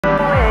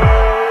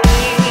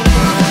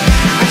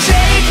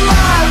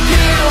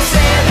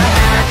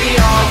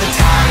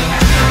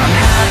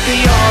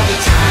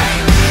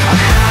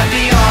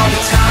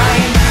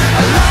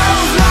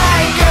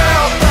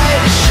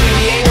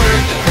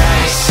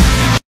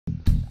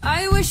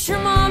I wish your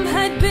mom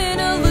had been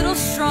a little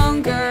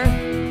stronger.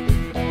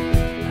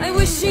 I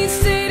wish she'd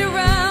stayed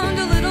around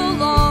a little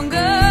longer.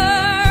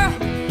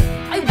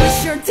 I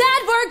wish your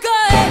dad were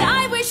good.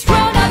 I wish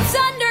grown-ups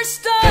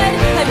understood.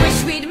 I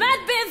wish we'd met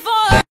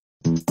before.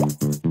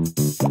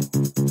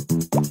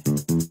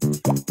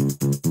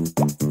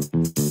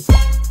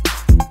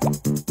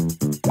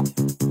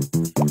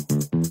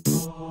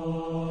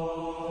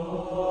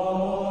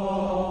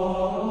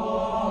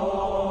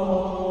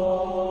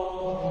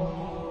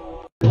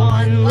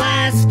 One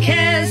last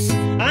kiss,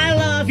 I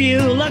love you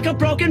like a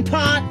broken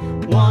pot.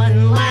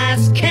 One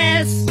last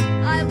kiss,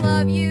 I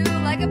love you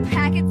like a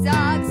pack of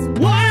dogs.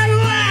 one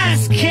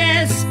last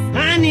kiss,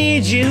 I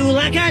need you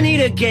like I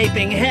need a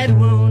gaping head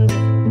wound.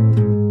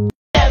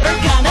 Never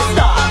gonna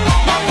stop,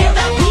 now feel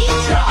that beat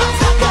drop.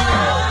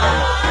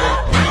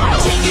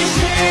 Take your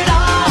shirt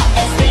off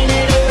and spin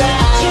it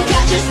around. You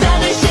got your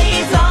stunner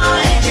shades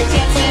on and you're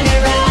dancing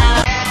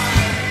around.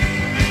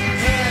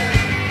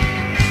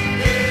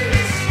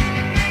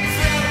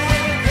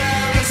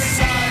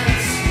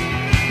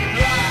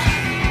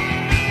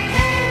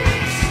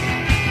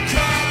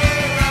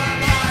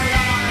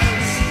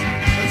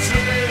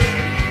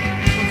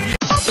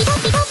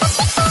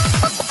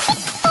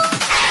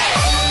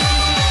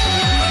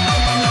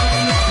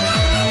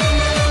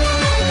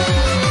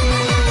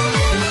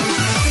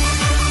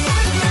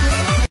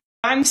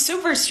 I'm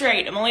super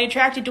straight. I'm only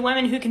attracted to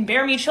women who can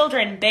bear me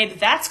children. Babe,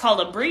 that's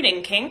called a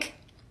breeding kink.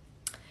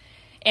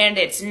 And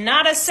it's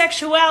not a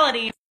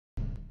sexuality.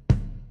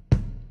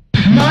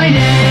 My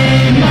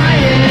name, my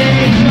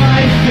age,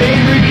 my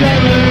favorite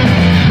color,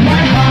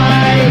 my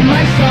height,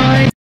 my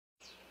size.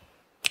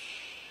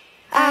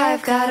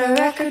 I've got a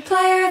record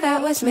player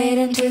that was made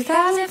in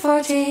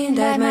 2014.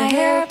 Dyed my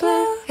hair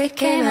blue. It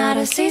came out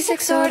a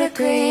C6 sort of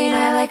green.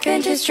 I like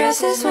vintage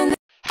dresses when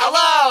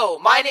Hello,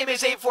 my name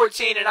is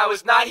 814 and I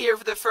was not here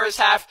for the first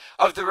half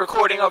of the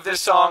recording of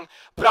this song,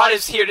 but I'm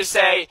just here to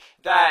say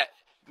that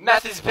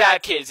meth is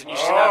bad, kids, and you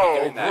should not be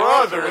doing that.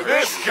 Oh, brother,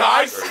 this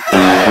guy's...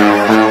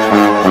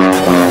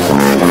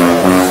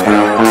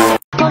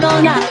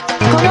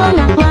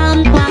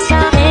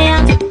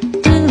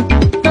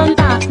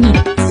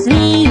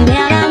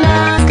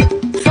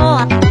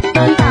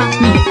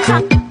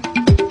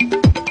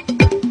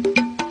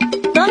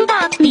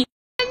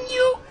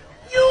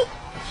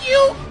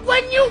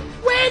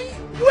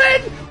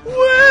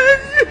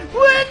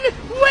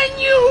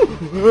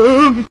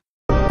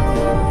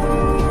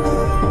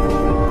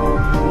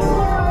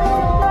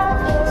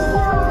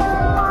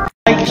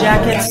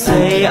 Jackets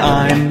say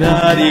I'm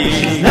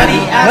nutty,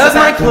 cause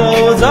my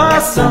clothes are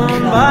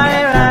sewn by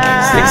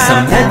rats. Stick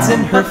some heads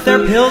in her, their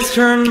pills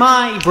turn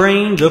my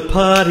brain to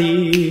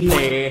putty.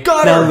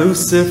 Now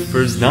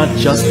Lucifer's not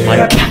just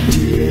my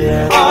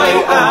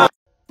cat.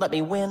 Let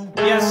me win.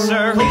 Yes,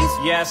 sir. Please?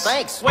 Yes.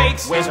 Thanks.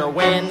 Wakes. Wizard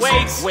wins.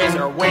 Wakes.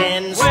 Wizard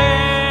wins.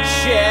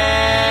 Checkmate.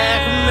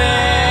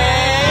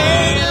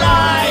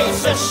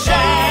 Life's a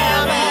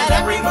sham and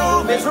every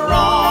move is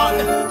wrong.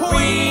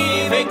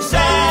 We've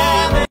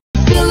examined.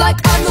 feel like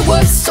I'm the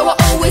worst, so I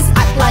always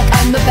act like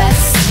I'm the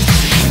best.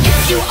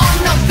 If you are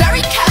not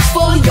very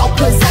careful, your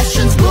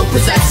possessions will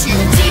possess you.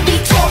 TV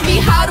taught me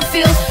how to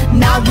feel.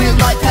 Now real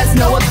life has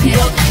no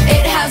appeal.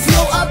 It has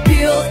no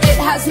appeal. It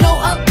has no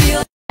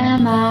appeal.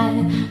 Am I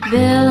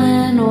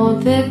villain or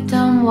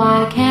victim?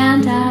 Why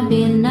can't I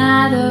be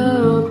neither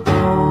or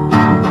both?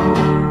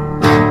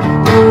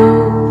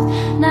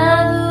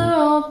 Neither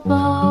or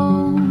both.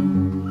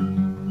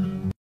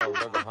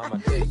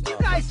 You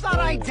guys thought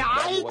I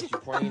died?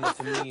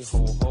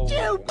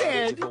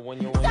 Stupid!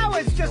 That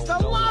was just a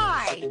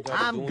lie!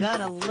 I'm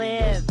gonna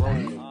live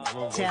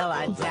till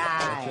I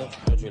die.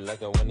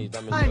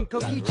 I'm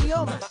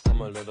Kokichiyama.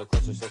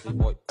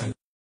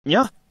 に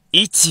ゃ、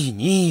1、2、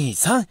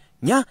3、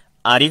にゃ、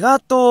ありが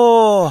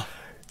と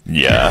う。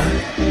にゃ、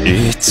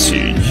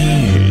1、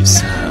2、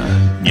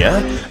3、に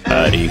ゃ、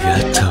ありが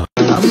とう。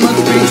I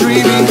must be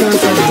dreaming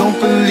cause I don't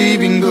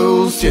believe in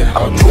ghosts, yeah. I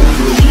don't believe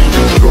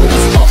in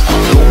ghosts, I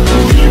don't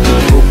believe in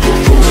ghosts,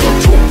 I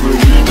don't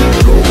believe in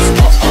ghosts,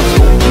 I don't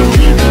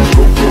believe in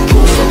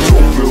ghosts, I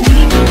don't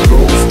believe in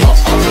ghosts,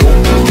 I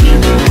don't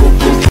believe in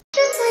ghosts.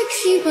 Just like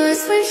she was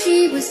when she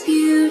was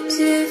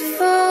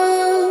beautiful.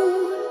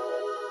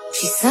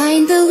 She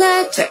signed the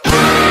letter.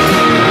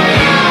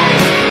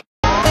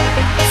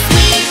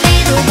 Sweet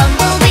little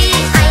bumblebee,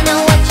 I know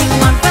what you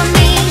want from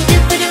me.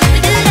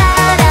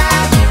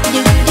 Do-ba-do-ba-do-da-da,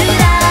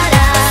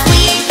 do-ba-do-da-da.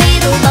 Sweet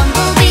little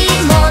bumblebee,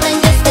 more than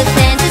just a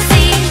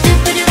fantasy.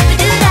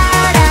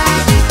 Do-ba-do-ba-do-da-da,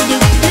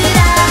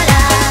 do-ba-do-da-da.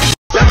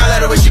 Let my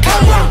letter wish you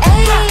clap for him.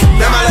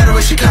 Let my letter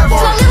wish you clap for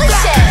him.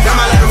 Let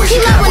my letter wish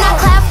you clap for him.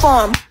 Clap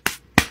for him.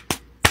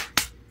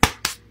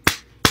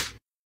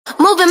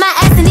 Moving my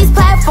ass in these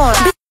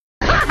platforms.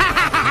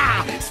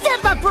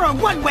 Step up for a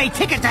one-way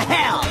ticket to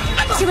hell!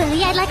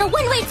 Actually, I'd like a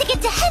one-way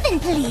ticket to heaven,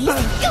 please.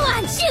 Go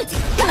on, shoot!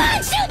 Come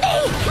on, shoot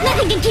me!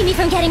 Nothing can keep me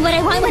from getting what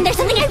I want when there's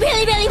something I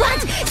really, really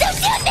want. So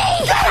shoot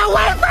me! Get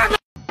away from me!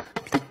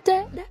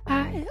 That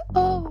I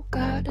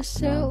gotta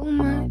sell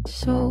my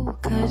So,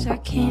 cause I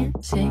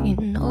can't say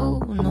no,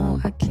 no,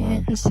 I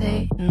can't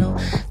say no.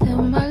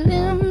 Then my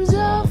limbs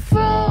are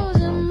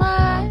frozen,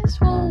 my eyes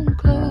won't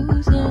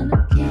close, and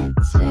I can't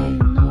say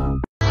no.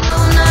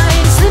 All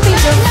night, sleeping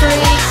so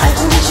free, I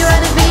can teach you how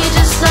to be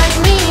just like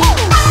me.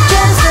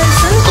 Just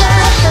listen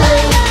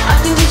carefully, I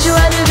can teach you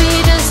how to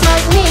be just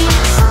like me.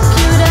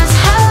 Cute as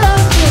Hello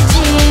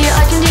Kitty,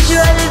 I can teach you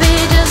how to be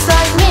just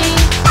like me.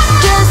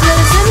 Just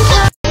listen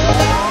carefully.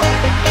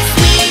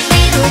 Sweet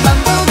little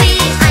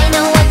bumblebee, I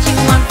know what you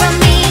want from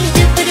me.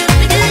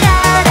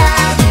 Do-ba-do-ba-do-da-da,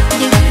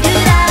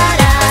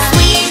 do-ba-do-ba-do-da-da.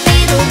 Sweet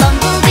little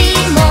bumblebee,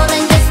 more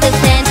than just a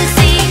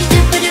fantasy.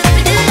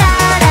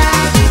 Do-ba-do-ba-do-da-da,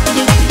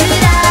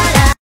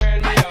 do-ba-do-ba-do-da-da. Turn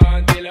me on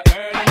till the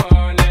early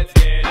morn, let's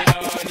get it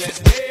on, let's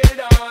get it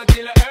on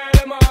till the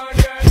early morn,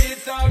 girl,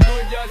 it's all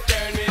good, just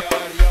turn me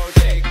on, yo,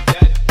 shake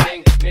that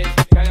thing, miss,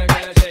 can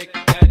I shake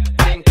that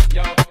thing,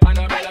 yo,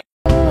 Annabella.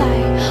 I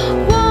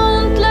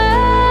won't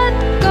let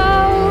go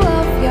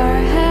of your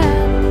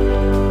hand.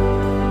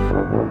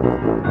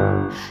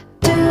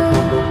 Two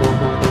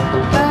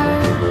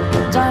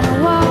birds on a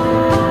wire.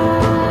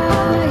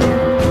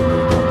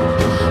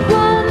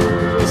 One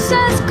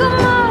says come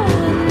on,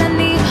 and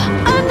the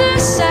other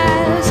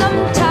says I'm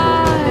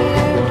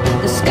tired.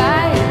 The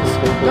sky is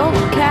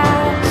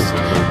overcast,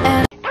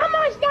 and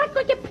Elmo's not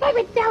going to play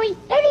with Zoe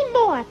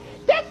anymore.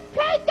 This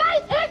play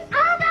date is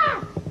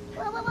over.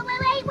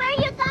 Wait, where are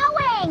you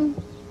going?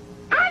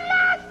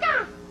 Alaska.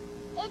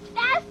 It's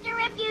faster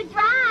if you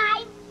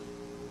drive.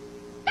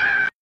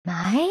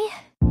 My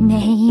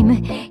name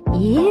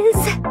is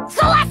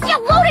Celestia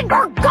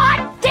Ludenberg. God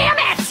damn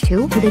it!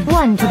 Two to the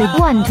one to the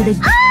one to the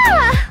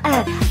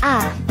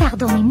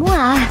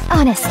pardonnez-moi.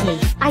 Honestly,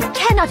 I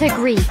cannot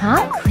agree.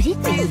 Huh? Could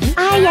it be?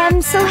 I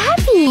am so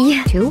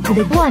happy. Two to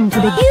the one to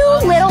the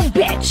you little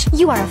bitch.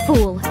 You are a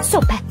fool.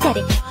 So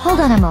pathetic. Hold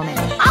on a moment.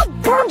 I'll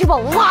burn you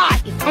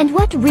alive. And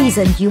what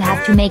reason do you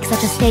have to make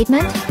such a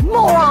statement?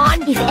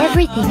 Moron! If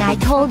everything I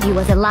told you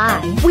was a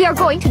lie, we are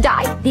going to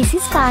die. This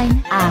is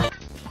fine.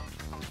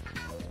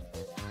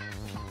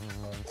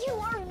 You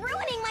are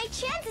ruining my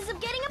chances of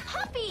getting a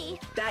puppy.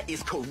 That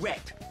is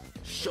correct,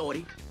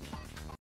 shorty.